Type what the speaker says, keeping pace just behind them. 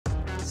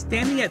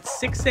Standing at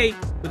 6'8"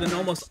 with an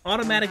almost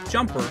automatic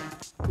jumper,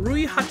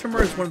 Rui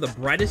Hachimura is one of the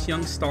brightest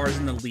young stars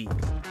in the league.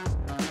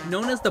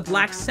 Known as the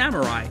Black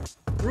Samurai,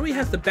 Rui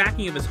has the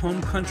backing of his home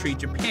country,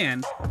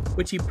 Japan,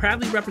 which he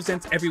proudly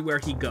represents everywhere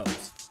he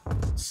goes.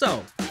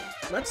 So,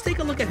 let's take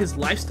a look at his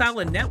lifestyle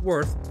and net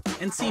worth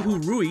and see who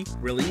Rui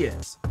really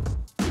is.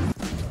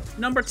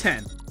 Number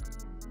 10.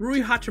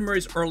 Rui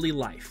Hachimura's early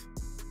life.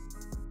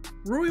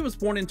 Rui was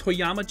born in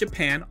Toyama,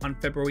 Japan on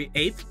February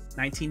 8,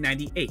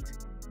 1998.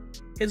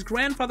 His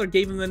grandfather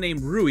gave him the name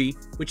Rui,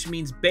 which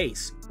means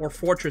base or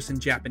fortress in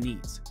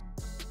Japanese.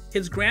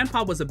 His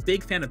grandpa was a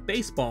big fan of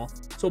baseball,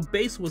 so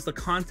base was the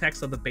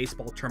context of the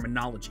baseball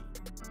terminology.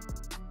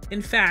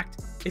 In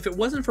fact, if it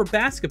wasn't for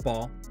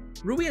basketball,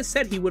 Rui has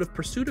said he would have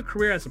pursued a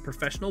career as a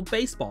professional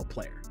baseball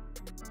player.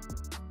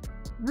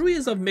 Rui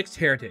is of mixed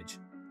heritage.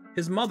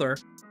 His mother,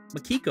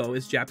 Makiko,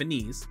 is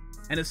Japanese,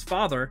 and his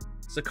father,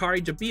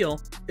 Zakari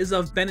Jabil, is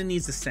of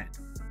Beninese descent.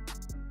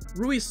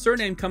 Rui's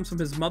surname comes from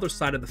his mother's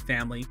side of the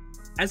family,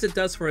 as it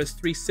does for his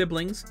 3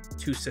 siblings,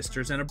 2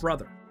 sisters, and a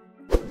brother.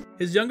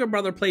 His younger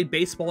brother played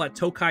baseball at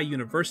Tokai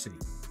University.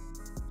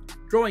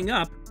 Growing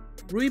up,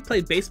 Rui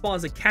played baseball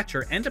as a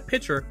catcher and a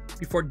pitcher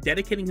before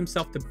dedicating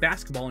himself to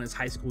basketball in his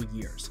high school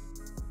years.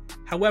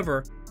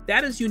 However,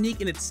 that is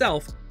unique in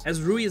itself,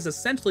 as Rui is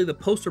essentially the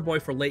poster boy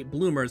for late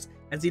bloomers,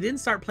 as he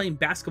didn't start playing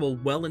basketball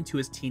well into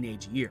his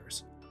teenage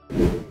years.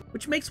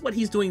 Which makes what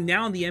he's doing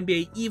now in the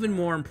NBA even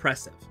more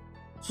impressive.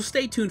 So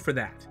stay tuned for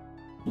that.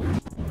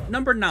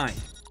 Number 9.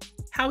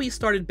 How he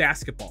started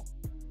basketball.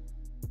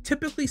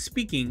 Typically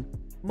speaking,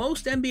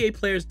 most NBA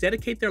players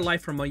dedicate their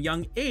life from a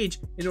young age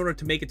in order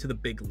to make it to the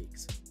big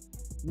leagues.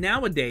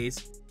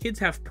 Nowadays, kids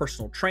have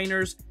personal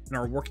trainers and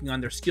are working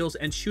on their skills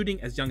and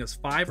shooting as young as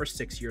 5 or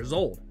 6 years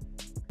old.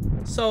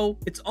 So,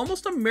 it's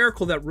almost a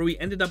miracle that Rui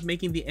ended up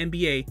making the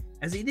NBA,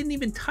 as he didn't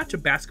even touch a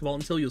basketball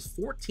until he was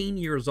 14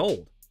 years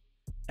old.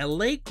 A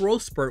late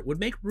growth spurt would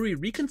make Rui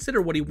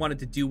reconsider what he wanted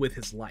to do with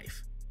his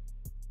life.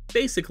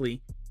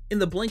 Basically, in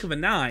the blink of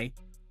an eye,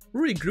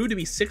 Rui grew to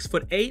be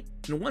 6'8",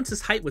 and once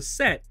his height was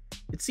set,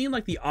 it seemed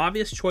like the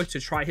obvious choice to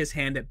try his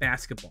hand at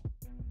basketball.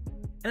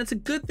 And it's a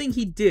good thing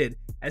he did,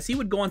 as he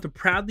would go on to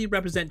proudly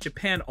represent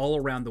Japan all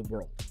around the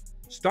world,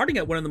 starting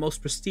at one of the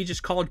most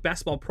prestigious college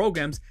basketball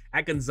programs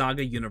at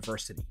Gonzaga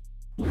University.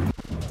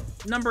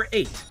 Number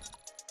 8.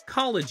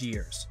 College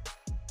years.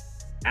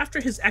 After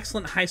his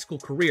excellent high school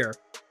career,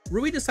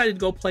 Rui decided to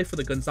go play for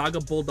the Gonzaga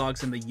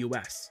Bulldogs in the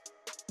US.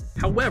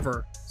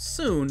 However,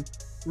 soon,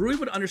 Rui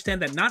would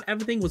understand that not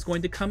everything was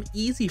going to come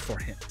easy for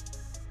him.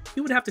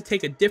 He would have to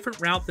take a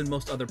different route than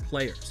most other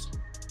players.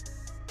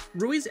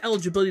 Rui's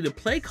eligibility to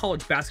play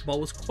college basketball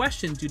was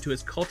questioned due to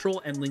his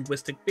cultural and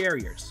linguistic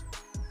barriers.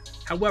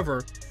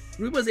 However,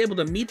 Rui was able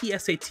to meet the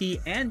SAT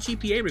and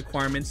GPA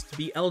requirements to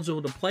be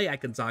eligible to play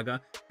at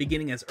Gonzaga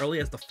beginning as early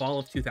as the fall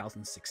of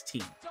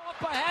 2016. Off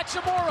by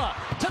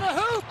Hachimura, to the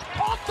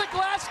hoop, off the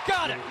glass,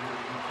 got it!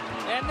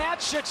 And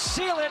that should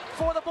seal it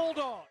for the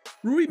Bulldogs.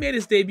 Rui made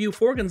his debut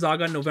for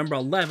Gonzaga on November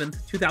 11,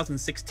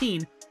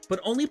 2016, but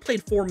only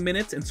played 4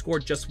 minutes and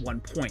scored just 1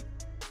 point.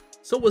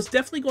 So it was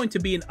definitely going to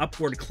be an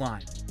upward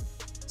climb.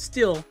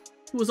 Still,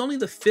 he was only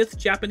the 5th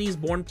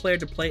Japanese-born player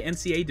to play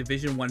NCAA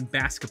Division I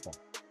basketball.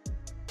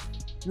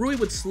 Rui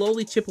would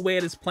slowly chip away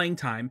at his playing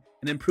time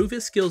and improve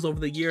his skills over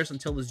the years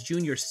until his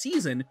junior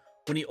season,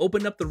 when he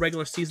opened up the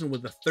regular season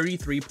with a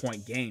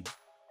 33-point game.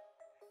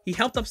 He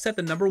helped upset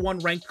the number 1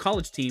 ranked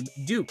college team,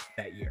 Duke,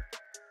 that year.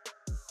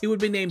 He would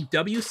be named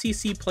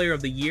WCC Player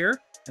of the Year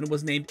and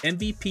was named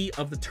MVP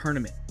of the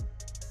tournament.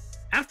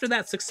 After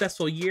that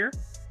successful year,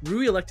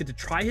 Rui elected to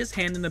try his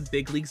hand in the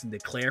big leagues and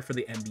declare for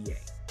the NBA.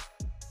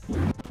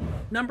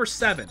 Number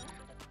 7.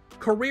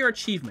 Career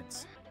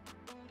achievements.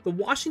 The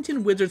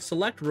Washington Wizards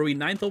select Rui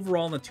 9th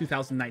overall in the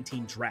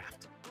 2019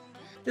 draft.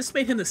 This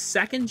made him the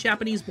 2nd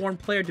Japanese-born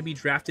player to be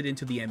drafted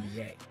into the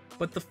NBA,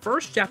 but the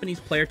 1st Japanese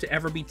player to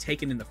ever be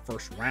taken in the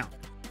 1st round.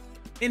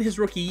 In his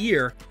rookie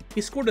year,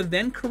 he scored a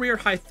then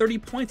career-high 30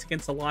 points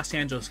against the Los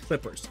Angeles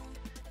Clippers.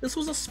 This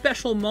was a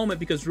special moment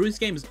because Rui's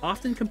game is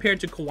often compared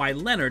to Kawhi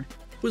Leonard,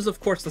 who is of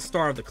course the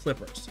star of the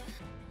Clippers.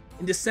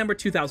 In December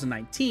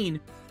 2019,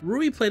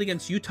 Rui played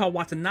against Yuta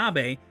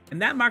Watanabe,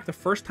 and that marked the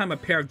first time a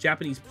pair of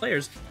Japanese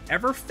players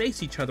ever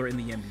faced each other in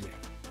the NBA.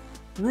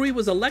 Rui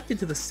was elected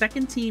to the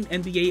 2nd-team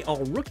NBA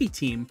All-Rookie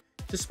team,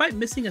 despite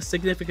missing a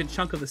significant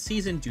chunk of the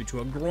season due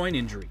to a groin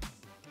injury.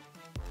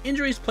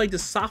 Injuries plagued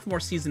his sophomore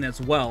season as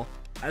well,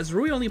 as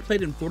Rui only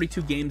played in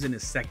 42 games in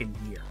his 2nd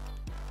year.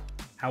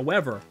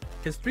 However,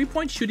 his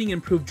 3-point shooting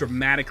improved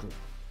dramatically.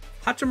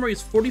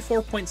 Hachimura's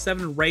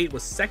 44.7 rate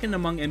was 2nd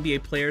among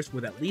NBA players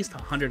with at least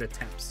 100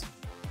 attempts.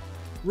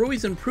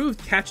 Rui's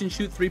improved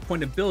catch-and-shoot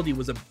 3-point ability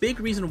was a big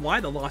reason why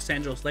the Los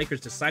Angeles Lakers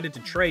decided to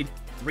trade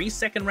 3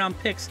 second-round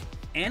picks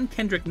and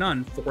Kendrick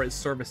Nunn for his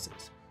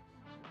services.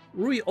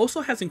 Rui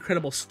also has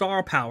incredible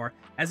star power,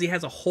 as he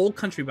has a whole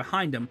country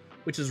behind him,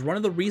 which is one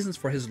of the reasons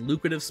for his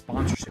lucrative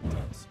sponsorship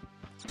deals.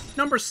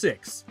 Number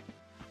 6.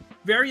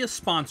 Various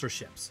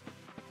sponsorships.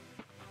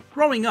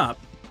 Growing up,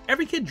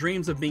 every kid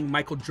dreams of being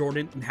Michael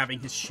Jordan and having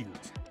his shoes.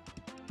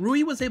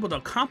 Rui was able to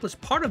accomplish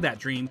part of that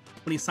dream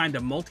when he signed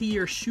a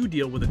multi-year shoe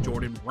deal with a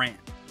Jordan brand.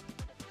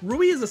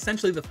 Rui is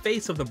essentially the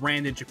face of the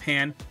brand in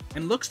Japan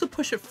and looks to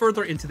push it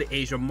further into the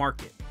Asia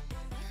market.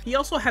 He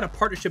also had a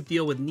partnership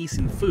deal with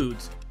Nissin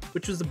Foods,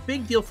 which was a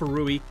big deal for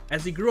Rui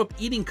as he grew up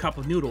eating cup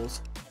of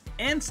noodles,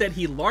 and said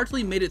he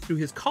largely made it through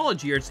his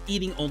college years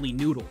eating only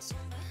noodles.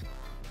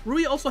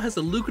 Rui also has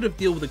a lucrative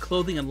deal with the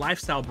clothing and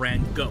lifestyle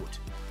brand GOAT.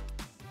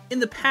 In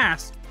the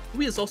past,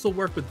 Rui has also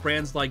worked with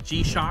brands like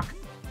G-Shock,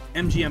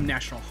 MGM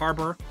National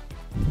Harbor,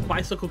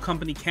 bicycle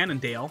company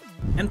Cannondale,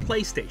 and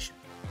PlayStation.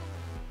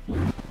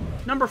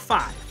 Number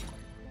 5.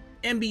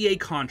 NBA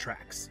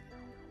contracts.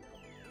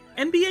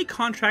 NBA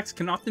contracts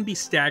can often be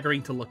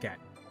staggering to look at,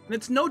 and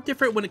it's no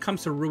different when it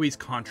comes to Rui's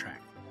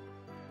contract.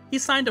 He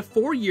signed a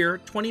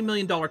 4-year, $20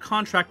 million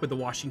contract with the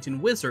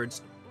Washington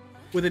Wizards,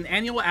 with an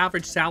annual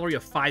average salary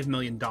of $5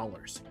 million.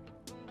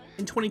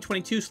 In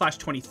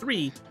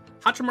 2022/23,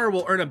 Hachimura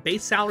will earn a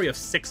base salary of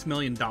 $6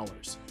 million.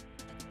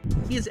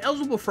 He is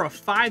eligible for a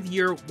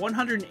 5-year,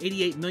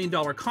 $188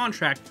 million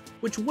contract,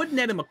 which would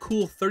net him a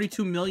cool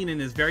 $32 million in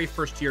his very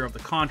first year of the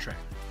contract.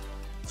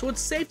 So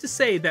it's safe to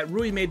say that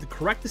Rui made the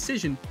correct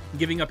decision in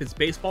giving up his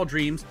baseball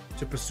dreams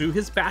to pursue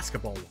his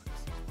basketball ones.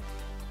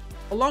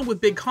 Along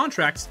with big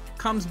contracts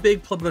comes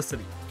big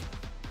publicity,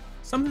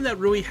 something that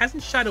Rui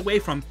hasn't shied away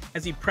from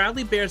as he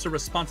proudly bears the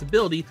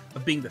responsibility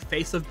of being the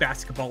face of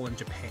basketball in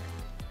Japan.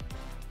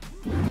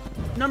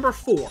 Number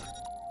 4.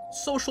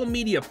 Social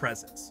media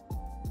presence.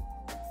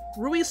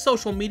 Rui's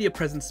social media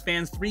presence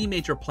spans 3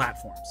 major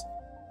platforms.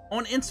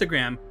 On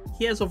Instagram,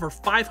 he has over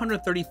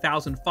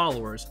 530,000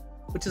 followers,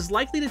 which is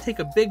likely to take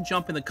a big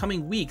jump in the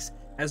coming weeks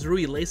as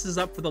Rui laces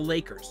up for the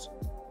Lakers.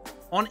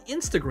 On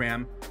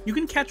Instagram, you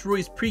can catch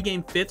Rui's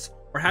pregame fits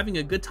or having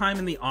a good time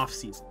in the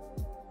off-season.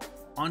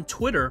 On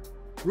Twitter,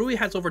 Rui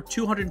has over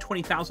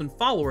 220,000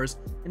 followers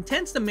and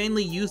tends to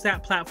mainly use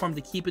that platform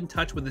to keep in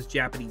touch with his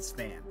Japanese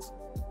fans.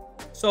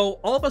 So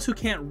all of us who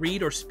can't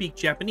read or speak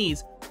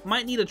Japanese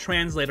might need a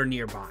translator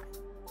nearby.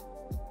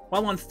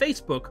 While on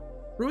Facebook,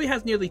 Rui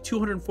has nearly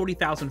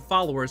 240,000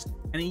 followers,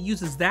 and he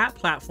uses that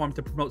platform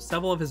to promote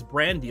several of his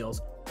brand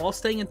deals while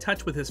staying in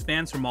touch with his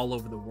fans from all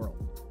over the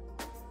world.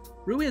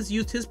 Rui has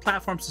used his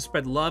platforms to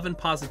spread love and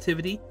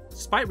positivity,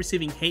 despite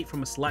receiving hate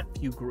from a select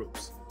few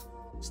groups.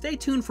 Stay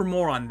tuned for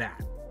more on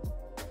that.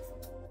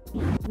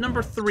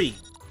 Number 3.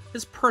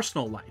 His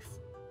personal life.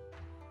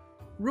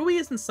 Rui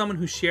isn't someone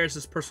who shares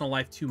his personal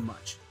life too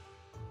much.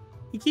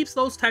 He keeps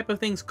those type of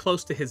things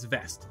close to his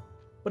vest,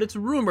 but it's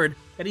rumored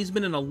that he's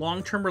been in a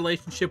long-term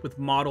relationship with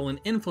model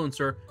and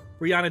influencer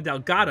Brianna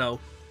Delgado,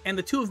 and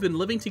the two have been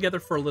living together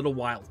for a little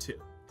while too.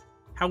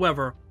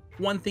 However,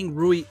 one thing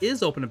Rui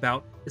is open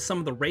about is some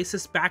of the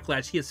racist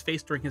backlash he has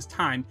faced during his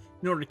time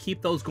in order to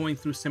keep those going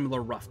through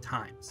similar rough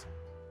times.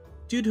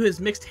 Due to his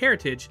mixed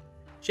heritage,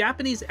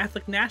 Japanese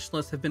ethnic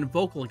nationalists have been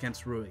vocal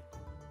against Rui.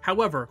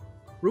 However,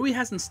 Rui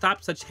hasn't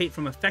stopped such hate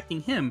from affecting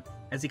him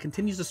as he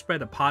continues to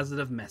spread a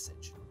positive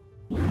message.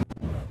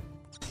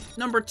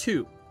 Number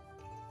 2.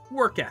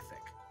 Work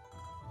ethic.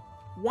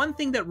 One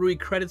thing that Rui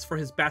credits for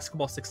his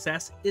basketball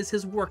success is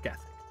his work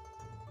ethic.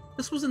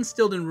 This was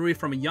instilled in Rui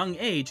from a young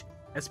age,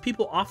 as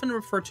people often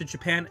refer to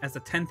Japan as the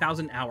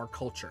 10,000-hour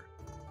culture.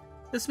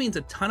 This means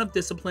a ton of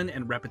discipline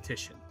and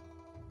repetition.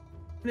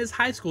 In his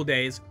high school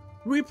days,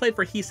 Rui played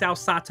for Hisao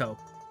Sato,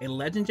 a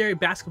legendary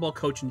basketball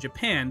coach in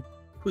Japan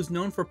who's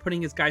known for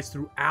putting his guys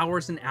through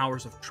hours and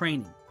hours of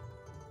training.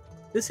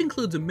 This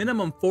includes a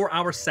minimum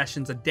 4-hour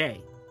sessions a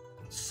day.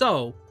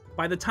 So,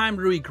 by the time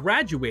Rui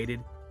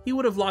graduated, he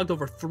would have logged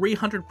over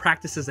 300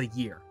 practices a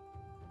year.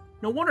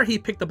 No wonder he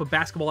picked up a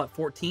basketball at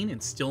 14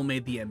 and still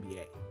made the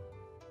NBA.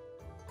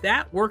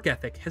 That work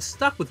ethic has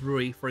stuck with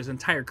Rui for his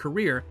entire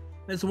career,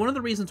 and is one of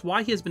the reasons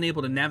why he has been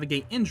able to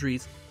navigate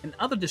injuries and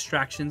other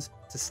distractions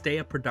to stay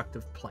a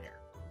productive player.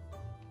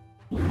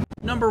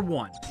 Number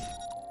 1.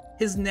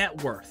 His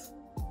net worth.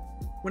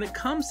 When it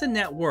comes to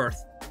net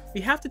worth,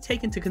 we have to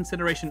take into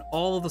consideration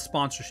all of the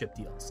sponsorship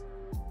deals.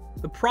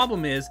 The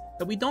problem is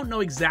that we don't know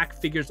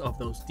exact figures of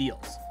those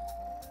deals.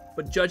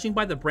 But judging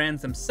by the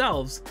brands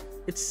themselves,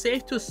 it's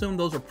safe to assume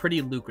those are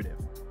pretty lucrative.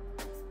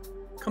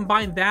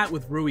 Combine that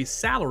with Rui's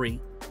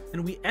salary,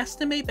 and we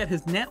estimate that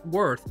his net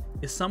worth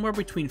is somewhere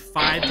between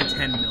 5 to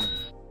 10 million.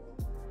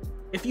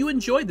 If you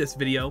enjoyed this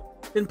video,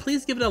 then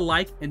please give it a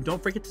like and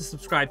don't forget to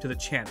subscribe to the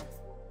channel.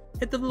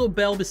 Hit the little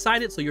bell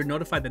beside it so you're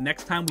notified the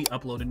next time we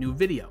upload a new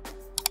video.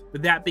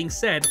 With that being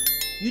said,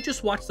 you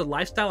just watched the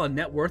lifestyle and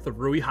net worth of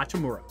Rui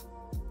Hachimura.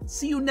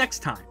 See you next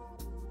time.